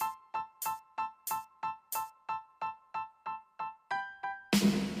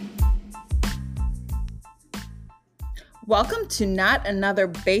Welcome to Not Another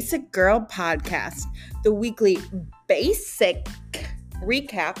Basic Girl podcast, the weekly basic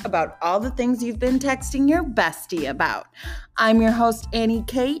recap about all the things you've been texting your bestie about. I'm your host, Annie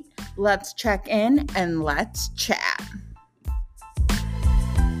Kate. Let's check in and let's chat.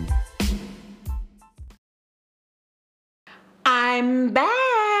 I'm back.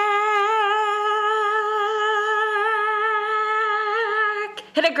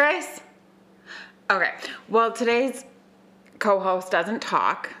 Hit it, Grace. Okay, well, today's co-host doesn't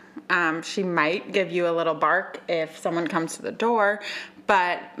talk. She might give you a little bark if someone comes to the door,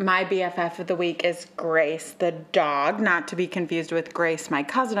 but my BFF of the week is Grace the dog, not to be confused with Grace, my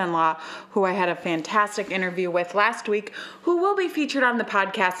cousin-in-law, who I had a fantastic interview with last week, who will be featured on the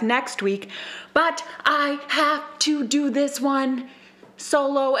podcast next week, but I have to do this one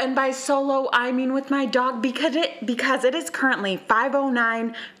solo, and by solo, I mean with my dog, because it is currently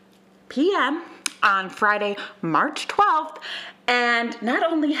 5:09 p.m. on Friday, March 12th, and not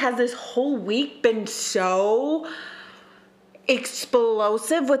only has this whole week been so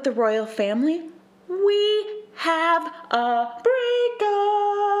explosive with the royal family, we have a breakup.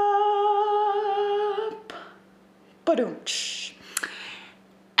 Ba-doom-tsh.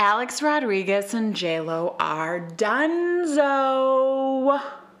 Alex Rodriguez and J-Lo are donezo.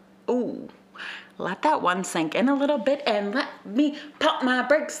 Ooh. Let that one sink in a little bit and let me pump my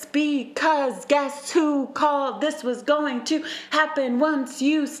brakes, because guess who called this was going to happen once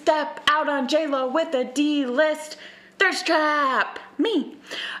you step out on J-Lo with a D-list thirst trap? Me.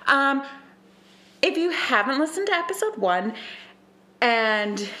 If you haven't listened to episode 1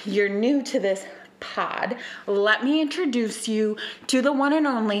 and you're new to this pod, let me introduce you to the one and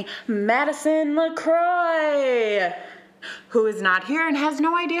only Madison LaCroix, who is not here and has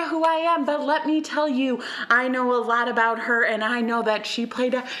no idea who I am, but let me tell you, I know a lot about her, and I know that she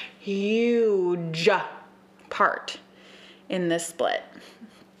played a huge part in this split.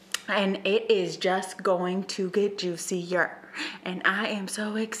 And it is just going to get juicier, and I am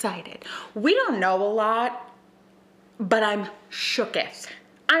so excited. We don't know a lot, but I'm shooketh.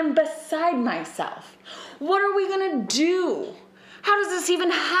 I'm beside myself. What are we gonna do? How does this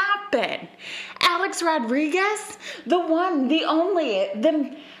even happen? Alex Rodriguez, the one, the only,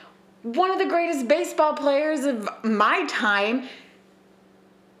 one of the greatest baseball players of my time,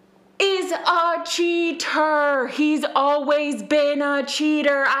 is a cheater. He's always been a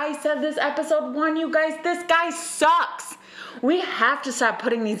cheater. I said this episode 1, you guys, this guy sucks. We have to stop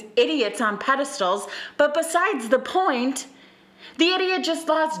putting these idiots on pedestals, but besides the point, the idiot just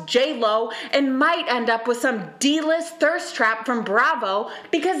lost J-Lo and might end up with some D-list thirst trap from Bravo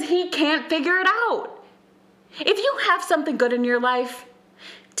because he can't figure it out. If you have something good in your life,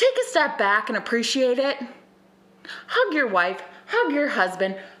 take a step back and appreciate it. Hug your wife, hug your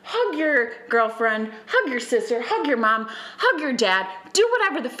husband, hug your girlfriend, hug your sister, hug your mom, hug your dad. Do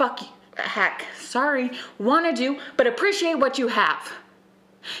whatever the want to do, but appreciate what you have.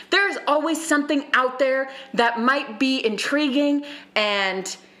 There's always something out there that might be intriguing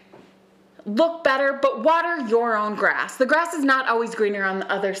and look better, but water your own grass. The grass is not always greener on the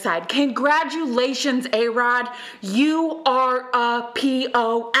other side. Congratulations, A-Rod. You are a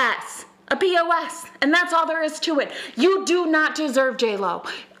POS. A POS. And that's all there is to it. You do not deserve J-Lo.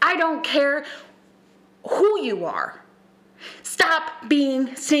 I don't care who you are. Stop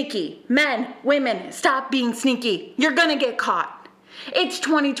being sneaky. Men, women, stop being sneaky. You're gonna get caught. It's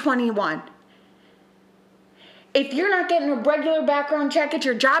 2021. If you're not getting a regular background check at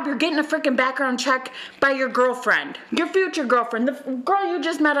your job, you're getting a freaking background check by your girlfriend, your future girlfriend, the girl you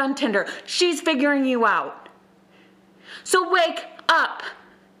just met on Tinder. She's figuring you out. So wake up.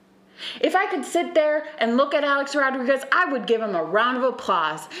 If I could sit there and look at Alex Rodriguez, I would give him a round of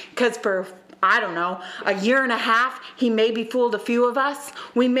applause, because for, I don't know, a year and a half, he maybe fooled a few of us.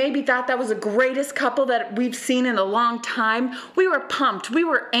 We maybe thought that was the greatest couple that we've seen in a long time. We were pumped. We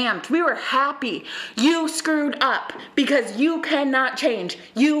were amped. We were happy. You screwed up because you cannot change.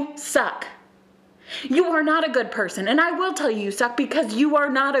 You suck. You are not a good person. And I will tell you suck because you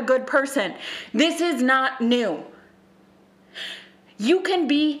are not a good person. This is not new. You can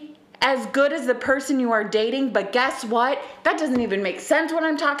be as good as the person you are dating, but guess what? That doesn't even make sense what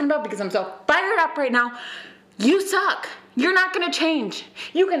I'm talking about because I'm so fired up right now. You suck. You're not gonna change.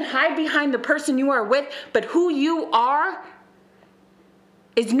 You can hide behind the person you are with, but who you are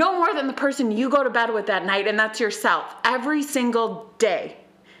is no more than the person you go to bed with that night, and that's yourself every single day.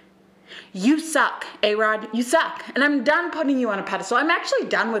 You suck, A-Rod. You suck. And I'm done putting you on a pedestal. I'm actually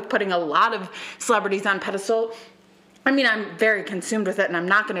done with putting a lot of celebrities on pedestal. I mean, I'm very consumed with it, and I'm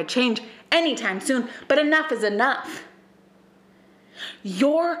not going to change anytime soon, but enough is enough.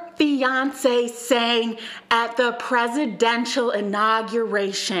 Your fiance sang at the presidential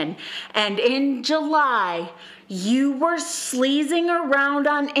inauguration, and in July, you were sleazing around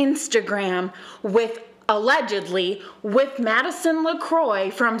on Instagram allegedly with Madison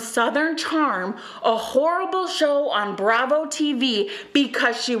LaCroix from Southern Charm, a horrible show on Bravo TV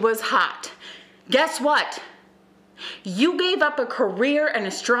because she was hot. Guess what? You gave up a career and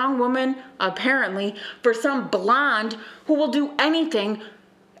a strong woman, apparently, for some blonde who will do anything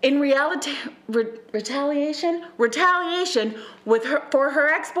in retaliation for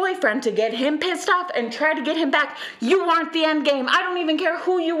her ex-boyfriend to get him pissed off and try to get him back. You aren't the end game. I don't even care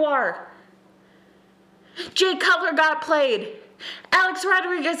who you are. Jay Cutler got played. Alex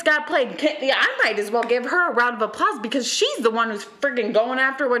Rodriguez got played. I might as well give her a round of applause because she's the one who's freaking going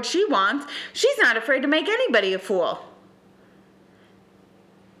after what she wants. She's not afraid to make anybody a fool.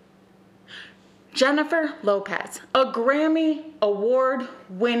 Jennifer Lopez, a Grammy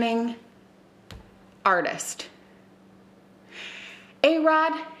Award-winning artist.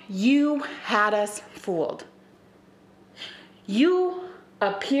 A-Rod, you had us fooled. You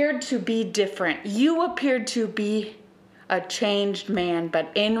appeared to be different. You appeared to be a changed man,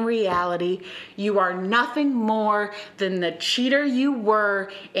 but in reality, you are nothing more than the cheater you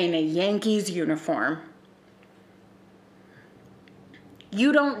were in a Yankees uniform.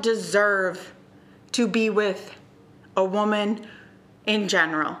 You don't deserve to be with a woman in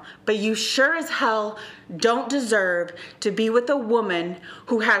general, but you sure as hell don't deserve to be with a woman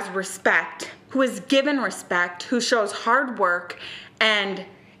who has respect, who is given respect, who shows hard work, and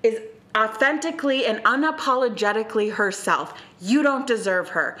is authentically and unapologetically herself. You don't deserve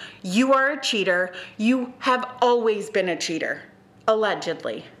her. You are a cheater. You have always been a cheater,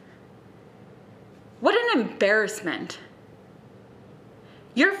 allegedly. What an embarrassment.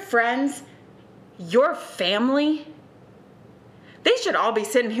 Your friends, your family, they should all be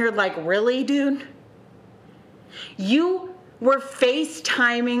sitting here like, really, dude? You were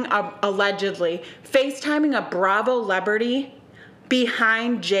allegedly FaceTiming a Bravo celebrity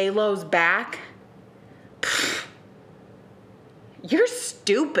behind J-Lo's back? Pfft. You're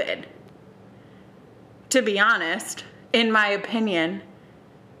stupid. To be honest, in my opinion,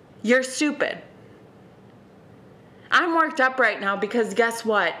 you're stupid. I'm worked up right now because guess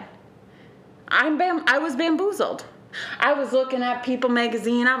what? I was bamboozled. I was looking at People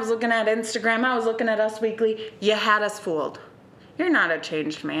Magazine. I was looking at Instagram. I was looking at Us Weekly. You had us fooled. You're not a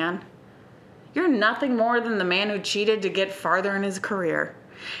changed man. You're nothing more than the man who cheated to get farther in his career.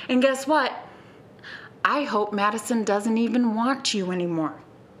 And guess what? I hope Madison doesn't even want you anymore.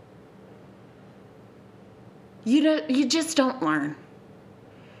 You just don't learn.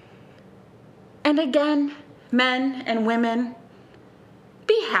 And again, men and women,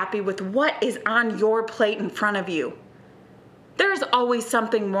 be happy with what is on your plate in front of you. There's always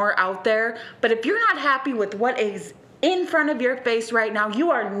something more out there, but if you're not happy with what is in front of your face right now, you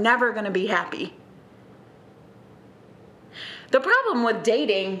are never going to be happy. The problem with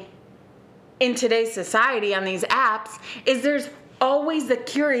dating in today's society on these apps is there's always the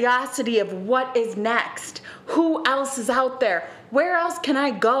curiosity of what is next. Who else is out there? Where else can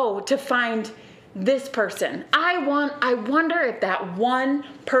I go to find this person? I wonder if that one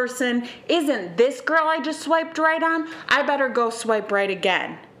person isn't this girl I just swiped right on. I better go swipe right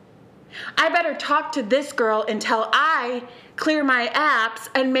again. I better talk to this girl until I clear my apps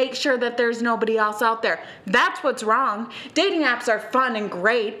and make sure that there's nobody else out there. That's what's wrong. Dating apps are fun and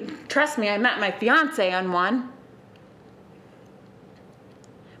great. Trust me, I met my fiance on one.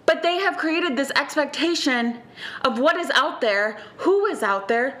 But they have created this expectation of what is out there, who is out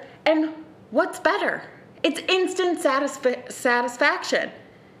there, and what's better. It's instant satisfaction.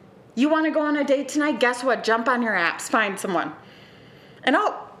 You want to go on a date tonight? Guess what? Jump on your apps, find someone. And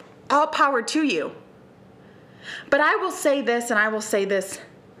all power to you. But I will say this, and I will say this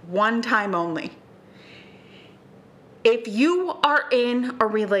one time only. If you are in a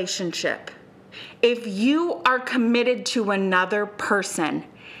relationship, if you are committed to another person,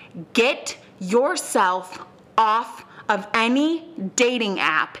 get yourself off of any dating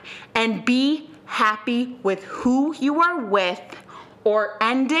app and be happy with who you are with, or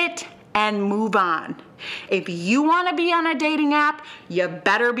end it and move on. If you want to be on a dating app, you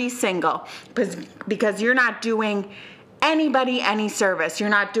better be single, because you're not doing anybody any service. You're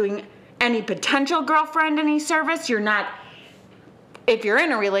not doing any potential girlfriend any service. If you're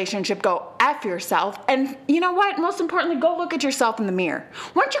in a relationship, go F yourself. And you know what? Most importantly, go look at yourself in the mirror.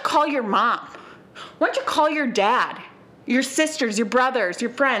 Why don't you call your mom? Why don't you call your dad, your sisters, your brothers, your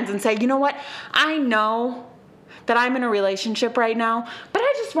friends, and say, you know what? I know that I'm in a relationship right now, but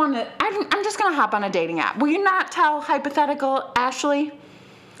I just want to, I'm just going to hop on a dating app. Will you not tell hypothetical Ashley?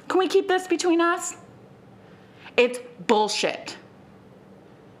 Can we keep this between us? It's bullshit.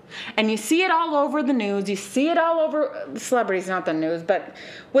 And you see it all over the news. You see it all over celebrities, not the news, but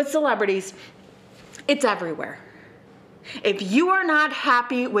with celebrities, it's everywhere. If you are not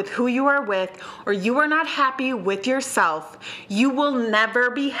happy with who you are with, or you are not happy with yourself, you will never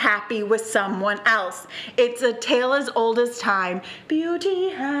be happy with someone else. It's a tale as old as time.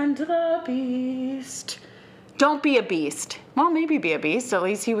 Beauty and the Beast. Don't be a beast. Well, maybe be a beast. At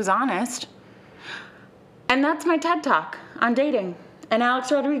least he was honest. And that's my TED Talk on dating. And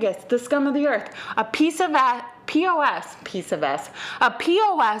Alex Rodriguez, the scum of the earth. A POS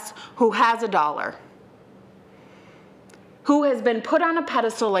who has $1. Who has been put on a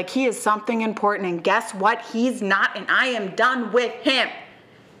pedestal like he is something important, and guess what? He's not, and I am done with him.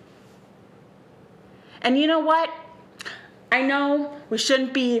 And you know what? I know we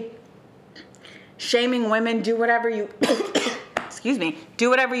shouldn't be shaming women. Do whatever you, excuse me,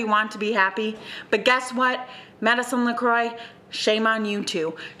 do whatever you want to be happy. But guess what? Madison LaCroix, shame on you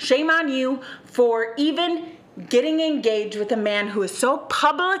too. Shame on you for even getting engaged with a man who is so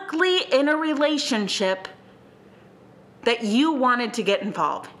publicly in a relationship that you wanted to get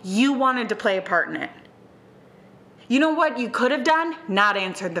involved. You wanted to play a part in it. You know what you could have done? Not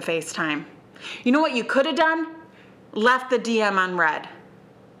answered the FaceTime. You know what you could have done? Left the DM on read.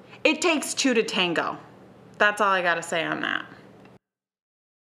 It takes two to tango. That's all I gotta say on that.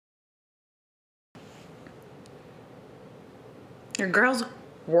 Your girl's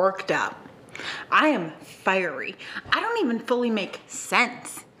worked up. I am fiery. I don't even fully make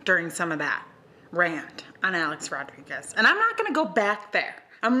sense during some of that rant on Alex Rodriguez. And I'm not going to go back there.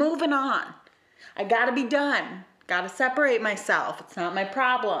 I'm moving on. I got to be done. Got to separate myself. It's not my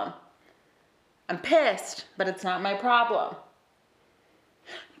problem. I'm pissed, but it's not my problem.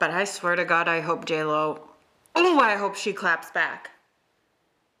 But I swear to God, I hope J-Lo, I hope she claps back.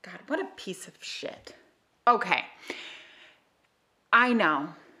 God, what a piece of shit. Okay. I know.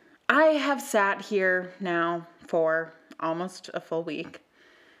 I have sat here now for almost a full week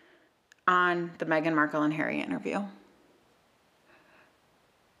on the Meghan Markle and Harry interview.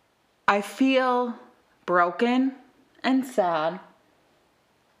 I feel broken and sad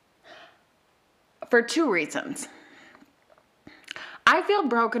for two reasons. I feel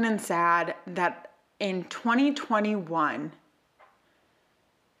broken and sad that in 2021,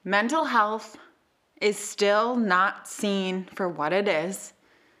 mental health is still not seen for what it is,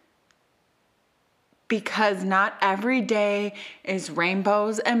 because not every day is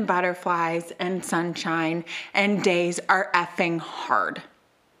rainbows and butterflies and sunshine, and days are effing hard.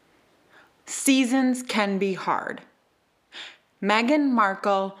 Seasons can be hard. Meghan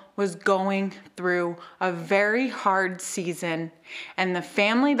Markle was going through a very hard season, and the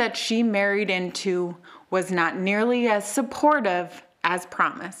family that she married into was not nearly as supportive as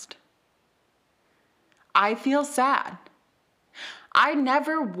promised. I feel sad. I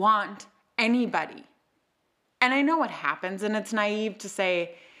never want anybody, and I know what happens, and it's naive to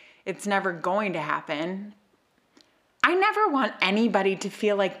say it's never going to happen. I never want anybody to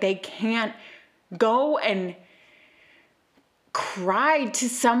feel like they can't go and cry to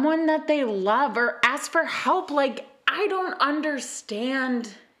someone that they love or ask for help. Like, I don't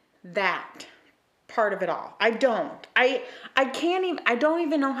understand that part of it all. I don't. I don't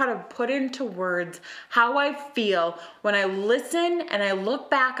even know how to put into words how I feel when I listen and I look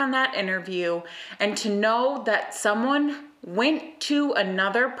back on that interview, and to know that someone went to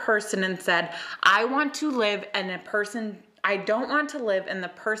another person and said, I want to live, and a person, I don't want to live, and the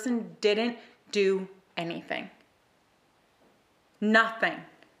person didn't do anything. Nothing.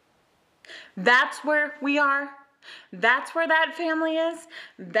 That's where we are. That's where that family is.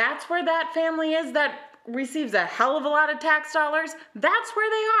 That's where that family is that receives a hell of a lot of tax dollars. That's where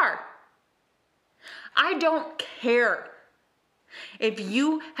they are. I don't care if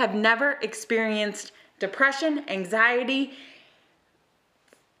you have never experienced depression, anxiety,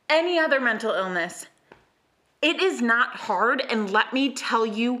 any other mental illness. It is not hard, and let me tell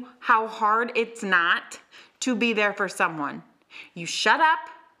you how hard it's not to be there for someone. You shut up,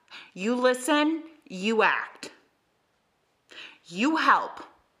 you listen, you act. You help.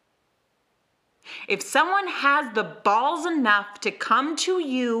 If someone has the balls enough to come to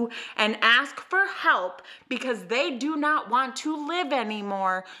you and ask for help because they do not want to live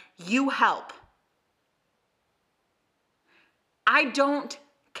anymore, you help. I don't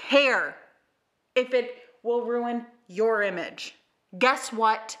care if it will ruin your image. Guess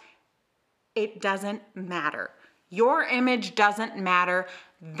what? It doesn't matter. Your image doesn't matter.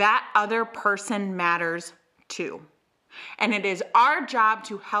 That other person matters too. And it is our job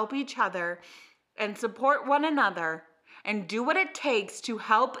to help each other and support one another and do what it takes to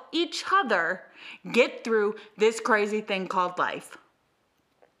help each other get through this crazy thing called life.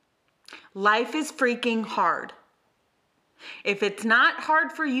 Life is freaking hard. If it's not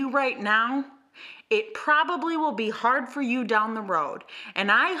hard for you right now, it probably will be hard for you down the road.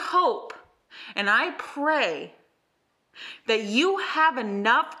 And I hope and I pray that you have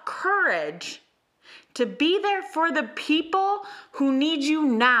enough courage to be there for the people who need you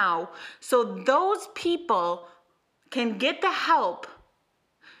now, so those people can get the help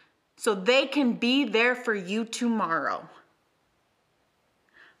so they can be there for you tomorrow.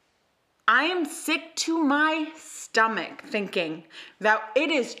 I am sick to my stomach thinking that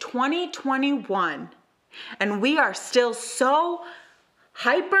it is 2021 and we are still so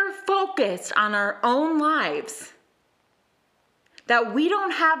hyper focused on our own lives that we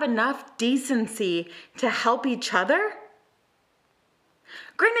don't have enough decency to help each other.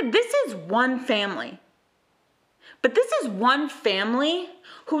 Granted, this is one family, but this is one family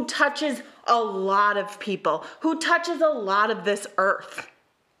who touches a lot of people, who touches a lot of this earth.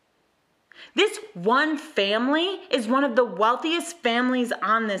 This one family is one of the wealthiest families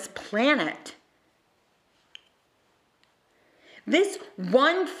on this planet. This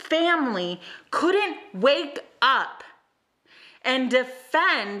one family couldn't wake up and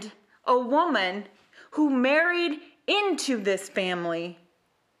defend a woman who married into this family,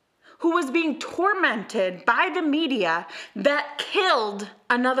 who was being tormented by the media that killed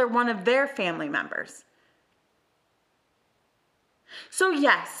another one of their family members. So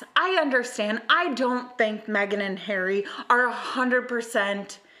yes, I understand. I don't think Meghan and Harry are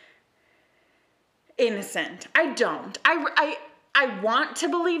 100% innocent. I don't. I want to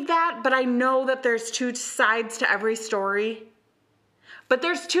believe that, but I know that there's two sides to every story. But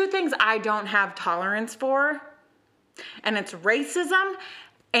there's two things I don't have tolerance for, and it's racism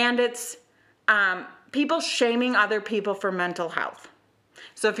and it's people shaming other people for mental health.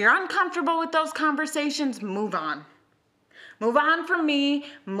 So if you're uncomfortable with those conversations, move on. Move on from me,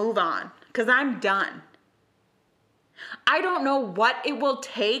 move on, because I'm done. I don't know what it will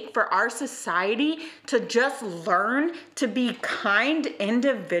take for our society to just learn to be kind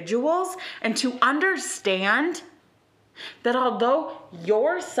individuals and to understand that although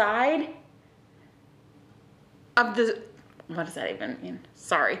your side of the, what does that even mean?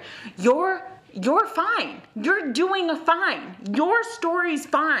 Sorry. You're fine. You're doing fine. Your story's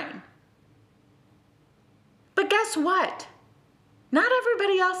fine. But guess what? Not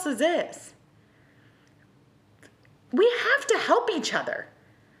everybody else's is. We have to help each other.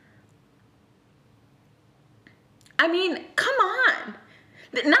 I mean, come on.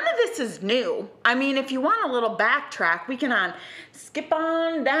 None of this is new. I mean, if you want a little backtrack, we can skip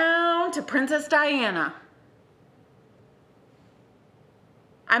on down to Princess Diana.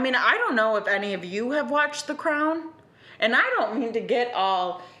 I mean, I don't know if any of you have watched The Crown, and I don't mean to get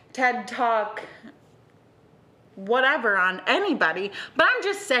all TED Talk whatever on anybody, but I'm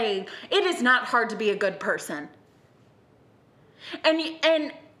just saying it is not hard to be a good person. And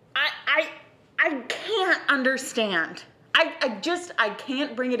I can't understand. I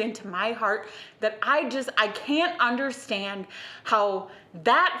can't bring it into my heart that I can't understand how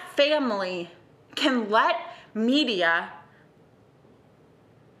that family can let media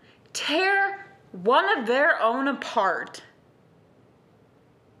tear one of their own apart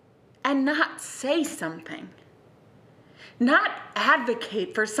and not say something. Not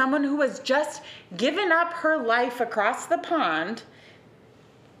advocate for someone who has just given up her life across the pond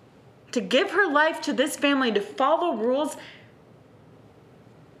to give her life to this family, to follow rules,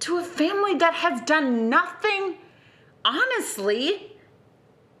 to a family that has done nothing, honestly,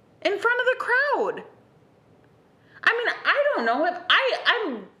 in front of the crowd. I mean, I don't know if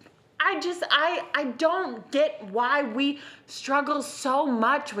I don't get why we struggle so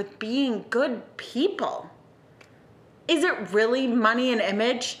much with being good people. Is it really money and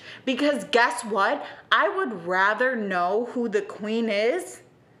image? Because guess what? I would rather know who the queen is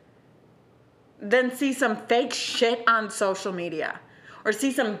than see some fake shit on social media or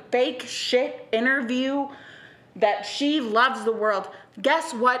see some fake shit interview that she loves the world.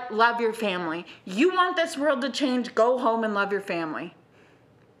 Guess what? Love your family. You want this world to change, go home and love your family.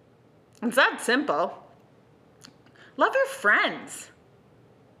 It's that simple. Love your friends.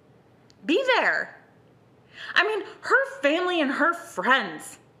 Be there. I mean, her family and her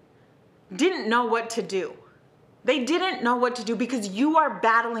friends didn't know what to do. They didn't know what to do because you are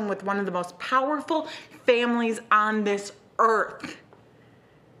battling with one of the most powerful families on this earth.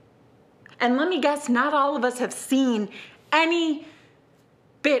 And let me guess, not all of us have seen any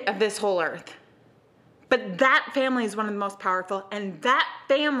bit of this whole earth. But that family is one of the most powerful, and that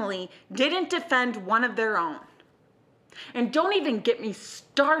family didn't defend one of their own. And don't even get me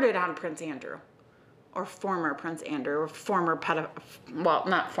started on Prince Andrew, or former Prince Andrew, or former a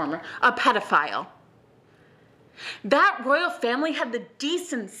pedophile. That royal family had the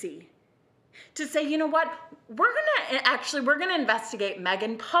decency to say, you know what, we're gonna investigate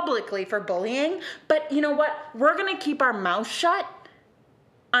Meghan publicly for bullying, but you know what, we're gonna keep our mouth shut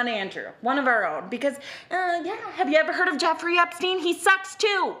on Andrew, one of our own, because, have you ever heard of Jeffrey Epstein? He sucks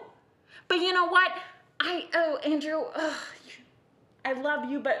too. But you know what, Andrew, I love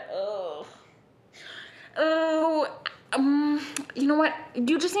you, but, you know what,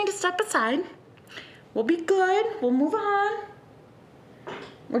 you just need to step aside. We'll be good, we'll move on.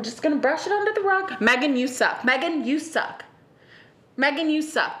 We're just gonna brush it under the rug. Meghan, you suck. Meghan, you suck. Meghan, you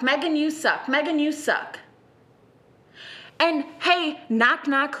suck. Meghan, you suck. Meghan, you suck. And hey, knock,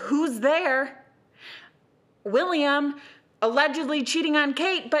 knock, who's there? William, allegedly cheating on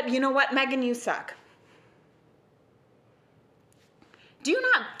Kate, but you know what? Meghan, you suck. Do you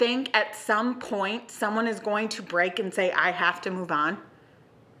not think at some point someone is going to break and say, I have to move on?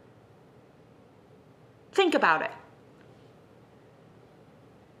 Think about it.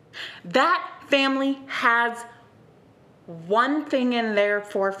 That family has one thing in their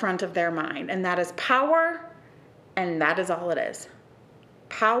forefront of their mind, and that is power, and that is all it is.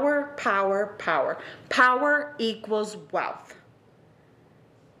 Power, power, power. Power equals wealth.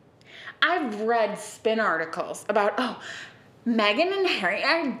 I've read spin articles about, Meghan and Harry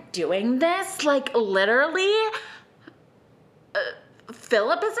are doing this, like literally,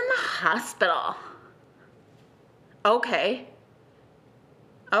 Philip is in the hospital. Okay,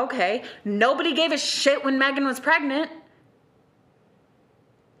 nobody gave a shit when Meghan was pregnant.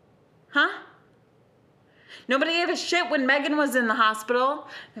 Huh? Nobody gave a shit when Meghan was in the hospital.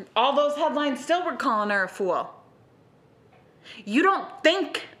 All those headlines still were calling her a fool. You don't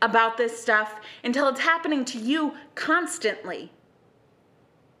think about this stuff until it's happening to you constantly.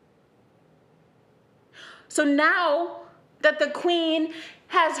 So now that the Queen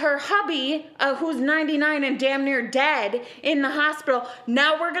has her hubby, who's 99 and damn near dead, in the hospital,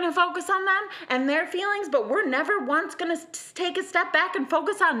 now we're going to focus on them and their feelings, but we're never once going to take a step back and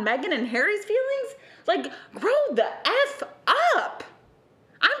focus on Meghan and Harry's feelings? Like, grow the F up.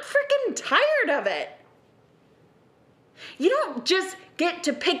 I'm freaking tired of it. You don't just get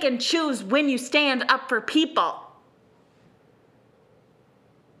to pick and choose when you stand up for people.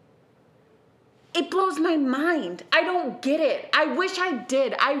 It blows my mind. I don't get it. I wish I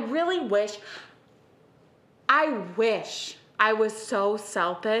did. I really wish. I wish I was so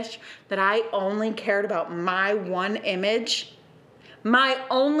selfish that I only cared about my one image. My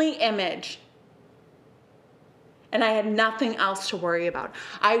only image. And I had nothing else to worry about.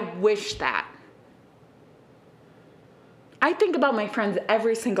 I wish that. I think about my friends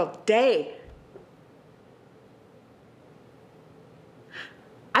every single day.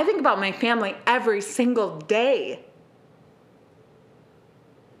 I think about my family every single day.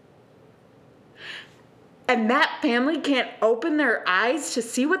 And that family can't open their eyes to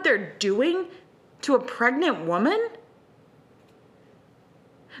see what they're doing to a pregnant woman?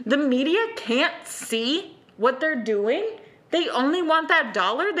 The media can't see what they're doing? They only want that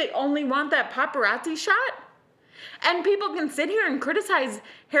dollar? They only want that paparazzi shot? And people can sit here and criticize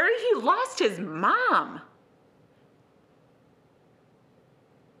Harry. He lost his mom.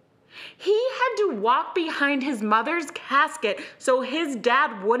 He had to walk behind his mother's casket so his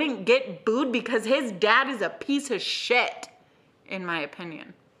dad wouldn't get booed because his dad is a piece of shit, in my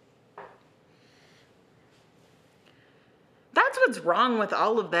opinion. That's what's wrong with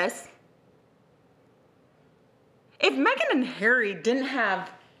all of this. If Meghan and Harry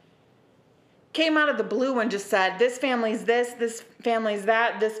came out of the blue and just said, this family's this family's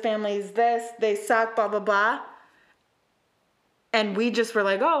that, this family's this, they suck, blah, blah, blah. And we just were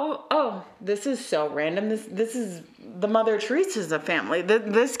like, oh, this is so random. This is the Mother Teresa's a family.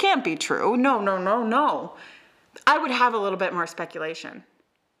 This can't be true. No. I would have a little bit more speculation.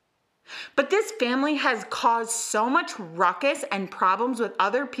 But this family has caused so much ruckus and problems with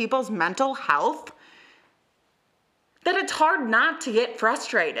other people's mental health that it's hard not to get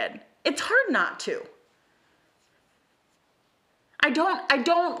frustrated. It's hard not to. I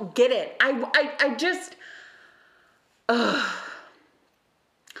don't get it. I just,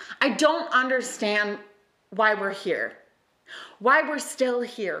 I don't understand why we're here, why we're still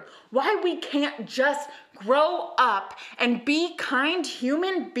here, why we can't just grow up and be kind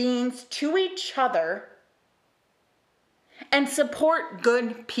human beings to each other and support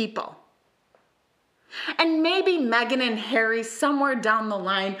good people. And maybe Meghan and Harry somewhere down the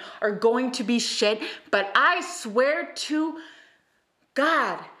line are going to be shit, but I swear to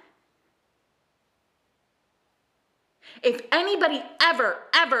God, if anybody ever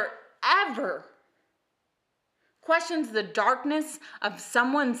questions the darkness of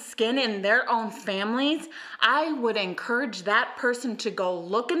someone's skin in their own families, I would encourage that person to go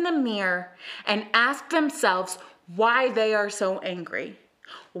look in the mirror and ask themselves why they are so angry.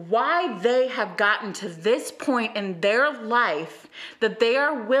 Why they have gotten to this point in their life that they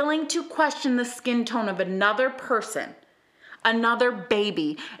are willing to question the skin tone of another person, another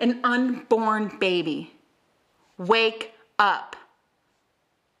baby, an unborn baby. Wake up.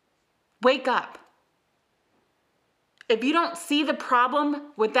 Wake up. If you don't see the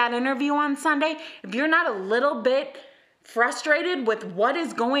problem with that interview on Sunday, if you're not a little bit frustrated with what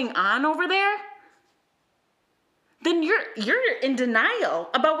is going on over there, then you're in denial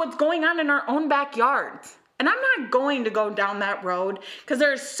about what's going on in our own backyards. And I'm not going to go down that road because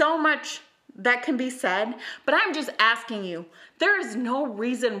there's so much that can be said, but I'm just asking you, there is no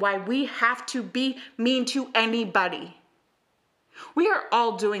reason why we have to be mean to anybody. We are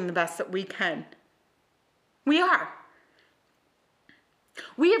all doing the best that we can. We are.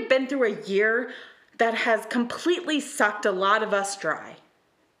 We have been through a year that has completely sucked a lot of us dry.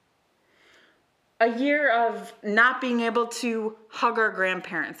 A year of not being able to hug our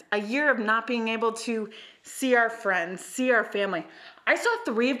grandparents. A year of not being able to see our friends, see our family. I saw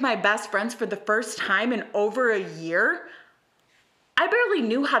 3 of my best friends for the first time in over a year. I barely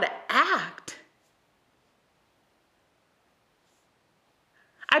knew how to act.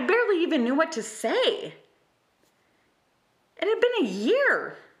 I barely even knew what to say. It had been a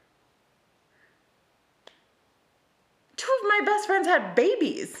year. 2 of my best friends had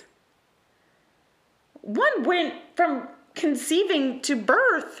babies. One went from conceiving to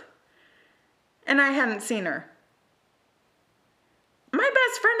birth, and I hadn't seen her. My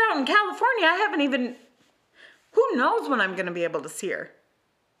best friend out in California, I haven't even, who knows when I'm going to be able to see her.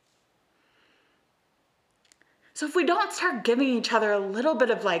 So if we don't start giving each other a little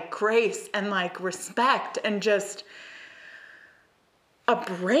bit of like grace and like respect and just a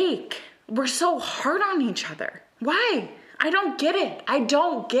break, we're so hard on each other. Why? I don't get it. I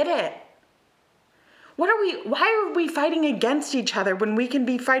don't get it. Why are we fighting against each other when we can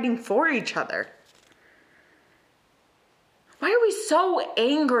be fighting for each other? Why are we so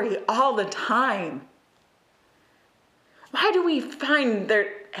angry all the time? Why do we find that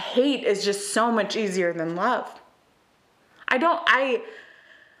hate is just so much easier than love?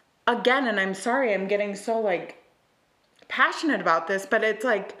 Again, and I'm sorry I'm getting so like passionate about this, but it's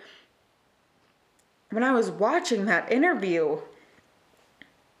like when I was watching that interview,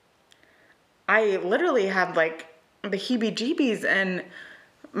 I literally had like the heebie-jeebies, and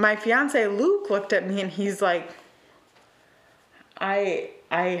my fiance Luke looked at me and he's like, I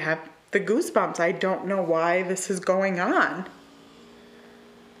have the goosebumps. I don't know why this is going on.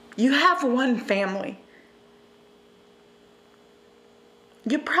 You have one family.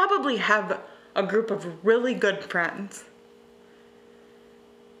 You probably have a group of really good friends.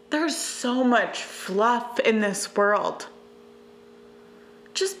 There's so much fluff in this world.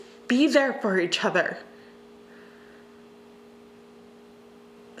 Just be there for each other.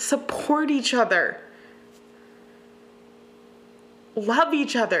 Support each other. Love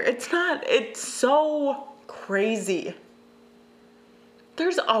each other. It's so crazy.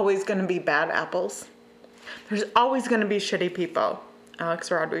 There's always going to be bad apples. There's always going to be shitty people.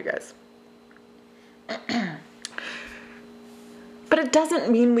 Alex Rodriguez. But it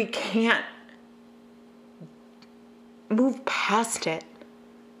doesn't mean we can't move past it.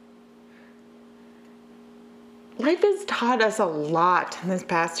 Life has taught us a lot in this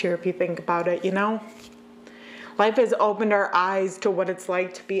past year, if you think about it, you know? Life has opened our eyes to what it's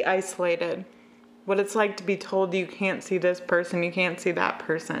like to be isolated. What it's like to be told you can't see this person, you can't see that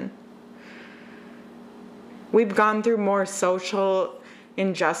person. We've gone through more social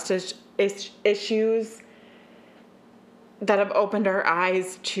injustice issues that have opened our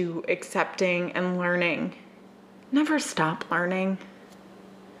eyes to accepting and learning. Never stop learning.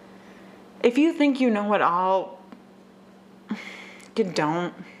 If you think you know it all, you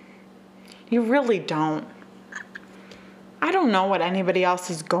don't. You really don't. I don't know what anybody else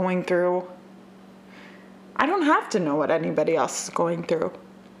is going through. I don't have to know what anybody else is going through.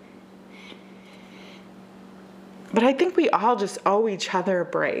 But I think we all just owe each other a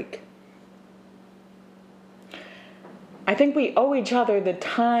break. I think we owe each other the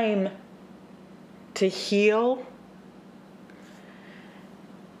time to heal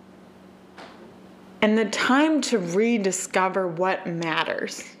and the time to rediscover what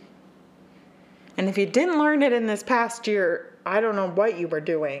matters And if you didn't learn it in this past year, I don't know what you were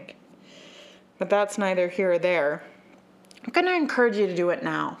doing. But that's neither here or there. I'm going to encourage you to do it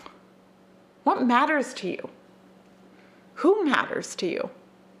now. What matters to you? Who matters to you?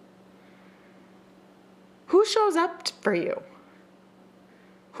 Who shows up for you?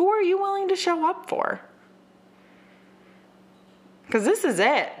 Who are you willing to show up for? Because this is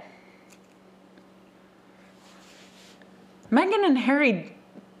it. Meghan and Harry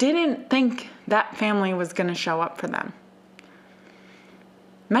didn't think that family was going to show up for them.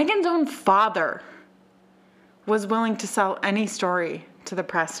 Meghan's own father was willing to sell any story to the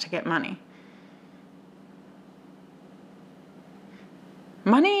press to get money.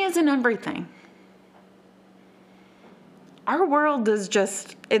 Money isn't everything. Our world is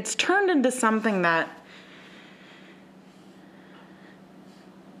just, it's turned into something that,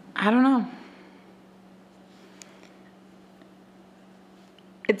 I don't know.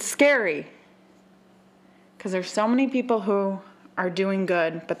 It's scary because there's so many people who are doing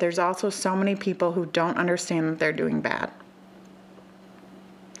good, but there's also so many people who don't understand that they're doing bad.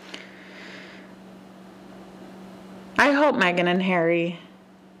 I hope Meghan and Harry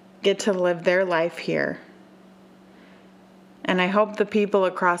get to live their life here. And I hope the people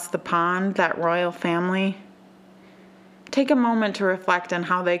across the pond, that royal family, take a moment to reflect on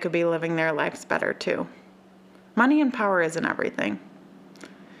how they could be living their lives better too. Money and power isn't everything.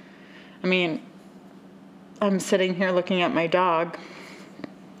 I mean, I'm sitting here looking at my dog,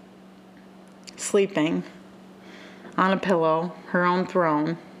 sleeping on a pillow, her own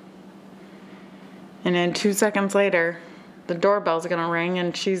throne. And then 2 seconds later, the doorbell's gonna ring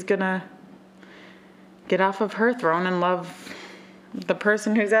and she's gonna get off of her throne and love the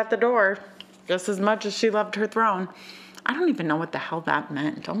person who's at the door just as much as she loved her throne. I don't even know what the hell that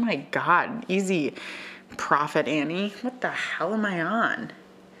meant. Oh my God, easy, Prophet Annie. What the hell am I on?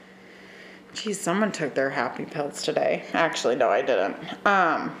 Geez, someone took their happy pills today. Actually, no, I didn't.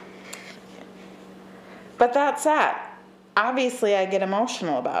 But that's that. Obviously, I get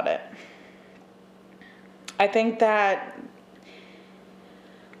emotional about it. I think that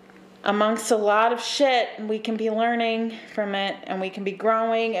amongst a lot of shit, we can be learning from it, and we can be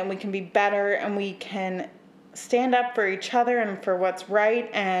growing, and we can be better, and we can stand up for each other and for what's right,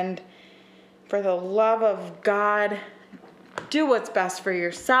 and for the love of God, do what's best for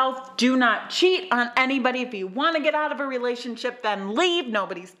yourself. Do not cheat on anybody. If you want to get out of a relationship, then leave.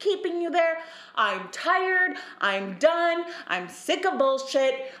 Nobody's keeping you there. I'm tired. I'm done. I'm sick of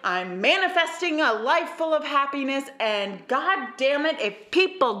bullshit. I'm manifesting a life full of happiness. And God damn it, if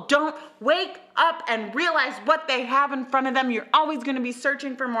people don't wake up and realize what they have in front of them, you're always going to be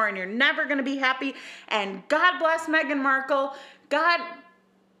searching for more and you're never going to be happy. And God bless Meghan Markle. God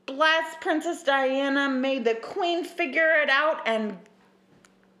bless Princess Diana. May the Queen figure it out. And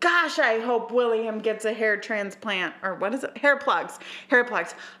gosh, I hope William gets a hair transplant. Or what is it? Hair plugs. Hair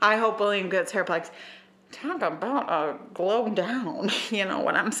plugs. I hope William gets hair plugs. Talk about a glow down. You know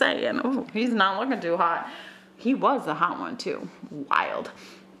what I'm saying? Ooh, he's not looking too hot. He was the hot one too. Wild.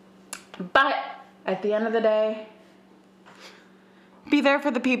 But at the end of the day, be there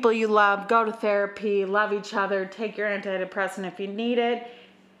for the people you love. Go to therapy. Love each other. Take your antidepressant if you need it.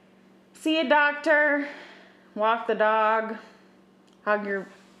 See a doctor, walk the dog, hug your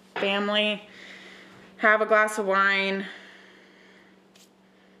family, have a glass of wine,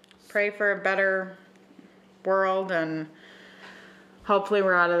 pray for a better world, and hopefully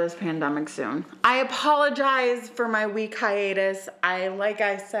we're out of this pandemic soon. I apologize for my week hiatus. Like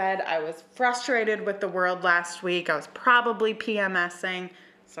I said, I was frustrated with the world last week. I was probably PMSing.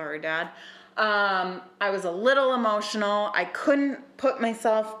 Sorry, Dad. I was a little emotional. I couldn't put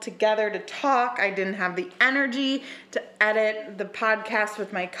myself together to talk. I didn't have the energy to edit the podcast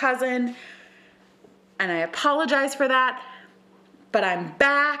with my cousin. And I apologize for that. But I'm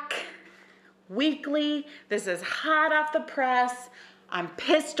back weekly. This is hot off the press. I'm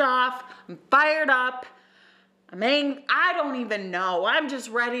pissed off. I'm fired up. I don't even know. I'm just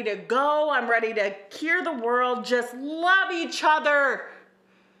ready to go. I'm ready to cure the world. Just love each other.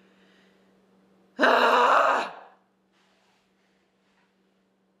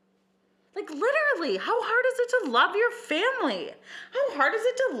 Like literally, how hard is it to love your family? How hard is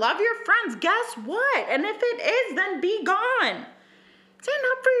it to love your friends? Guess what? And if it is, then be gone. Stand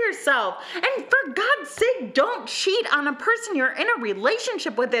up for yourself. And for God's sake, don't cheat on a person you're in a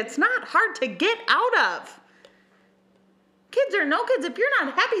relationship with. It's not hard to get out of. Kids or no kids, if you're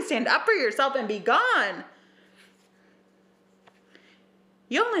not happy, stand up for yourself and be gone.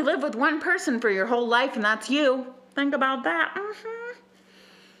 You only live with one person for your whole life, and that's you. Think about that.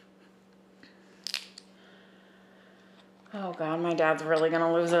 Oh, God, my dad's really going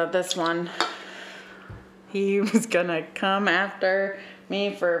to lose it at this one. he was gonna come after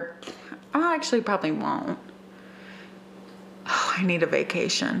me for, oh, actually probably won't. Oh, I need a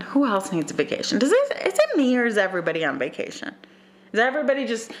vacation. Who else needs a vacation? Is it me or is everybody on vacation? Is everybody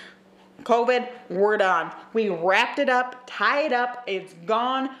just, COVID, we're done. We wrapped it up, tie it up, it's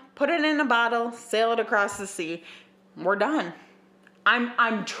gone, put it in a bottle, sail it across the sea. We're done.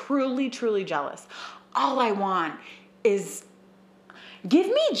 I'm truly, truly jealous. All I want is, give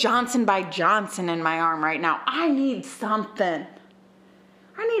me Johnson & Johnson in my arm right now. I need something.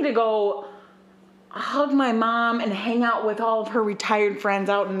 I need to go hug my mom and hang out with all of her retired friends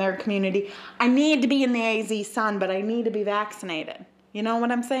out in their community. I need to be in the AZ sun, but I need to be vaccinated. You know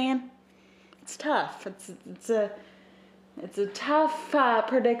what I'm saying? It's tough. It's a tough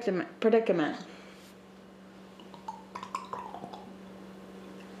predicament.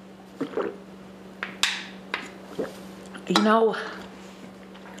 You know,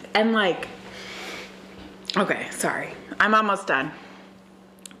 and like, okay, sorry. I'm almost done.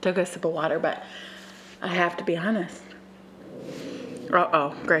 Took a sip of water, but I have to be honest.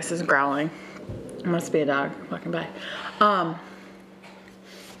 Uh-oh, Grace is growling. It must be a dog walking by.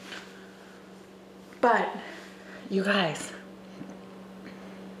 But, you guys,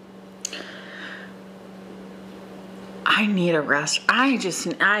 I need a rest.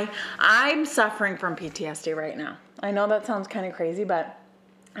 I'm suffering from PTSD right now. I know that sounds kind of crazy, but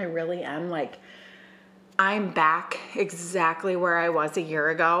I really am. Like, I'm back exactly where I was a year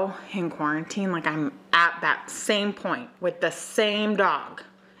ago in quarantine. Like, I'm at that same point with the same dog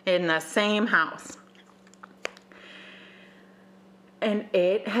in the same house. And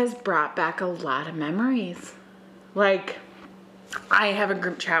it has brought back a lot of memories. Like, I have a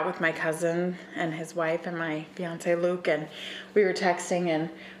group chat with my cousin and his wife and my fiance Luke, and we were texting, and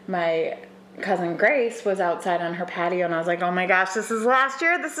my cousin Grace was outside on her patio, and I was like, oh my gosh, this is last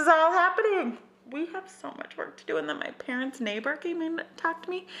year. This is all happening. We have so much work to do. And then my parents' neighbor came in to talk to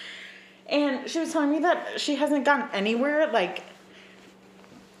me, and she was telling me that she hasn't gone anywhere, like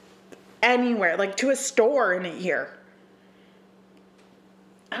to a store in a year.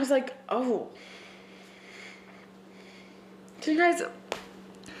 I was like, oh. So you guys,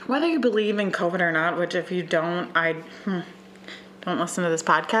 whether you believe in COVID or not, which if you don't, don't listen to this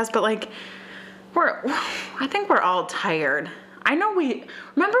podcast, but like, I think we're all tired. I know remember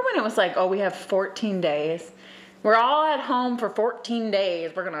when it was like, oh, we have 14 days. We're all at home for 14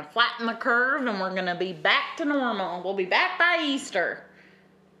 days. We're going to flatten the curve and we're going to be back to normal. We'll be back by Easter.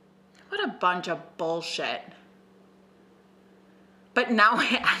 What a bunch of bullshit. But now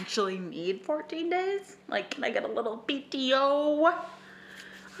I actually need 14 days? Like, can I get a little PTO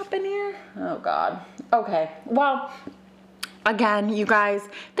up in here? Oh, God. Okay. Well, again, you guys,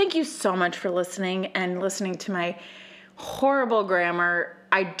 thank you so much for listening and listening to my horrible grammar.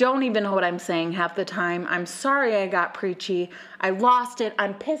 I don't even know what I'm saying half the time. I'm sorry I got preachy. I lost it.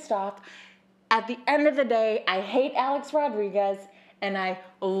 I'm pissed off. At the end of the day, I hate Alex Rodriguez and I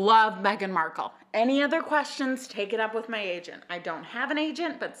love Meghan Markle. Any other questions, take it up with my agent. I don't have an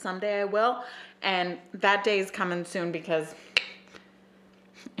agent, but someday I will. And that day is coming soon because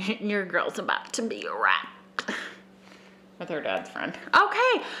your girl's about to be wrapped with her dad's friend.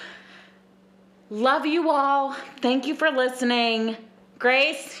 Okay. Love you all. Thank you for listening.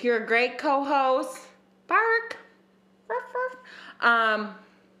 Grace, you're a great co-host. Bark. Ruff, ruff.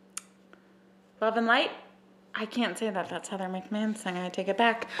 Love and light. I can't say that. That's Heather McMahon saying. I take it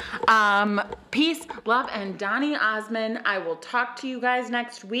back. Peace, love, and Donny Osmond. I will talk to you guys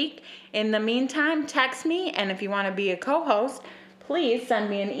next week. In the meantime, text me, and if you want to be a co-host, please send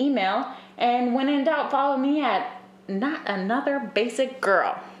me an email. And when in doubt, follow me at Not Another Basic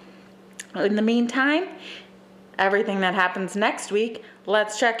Girl. In the meantime, everything that happens next week,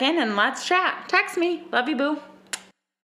 let's check in and let's chat. Text me. Love you, boo.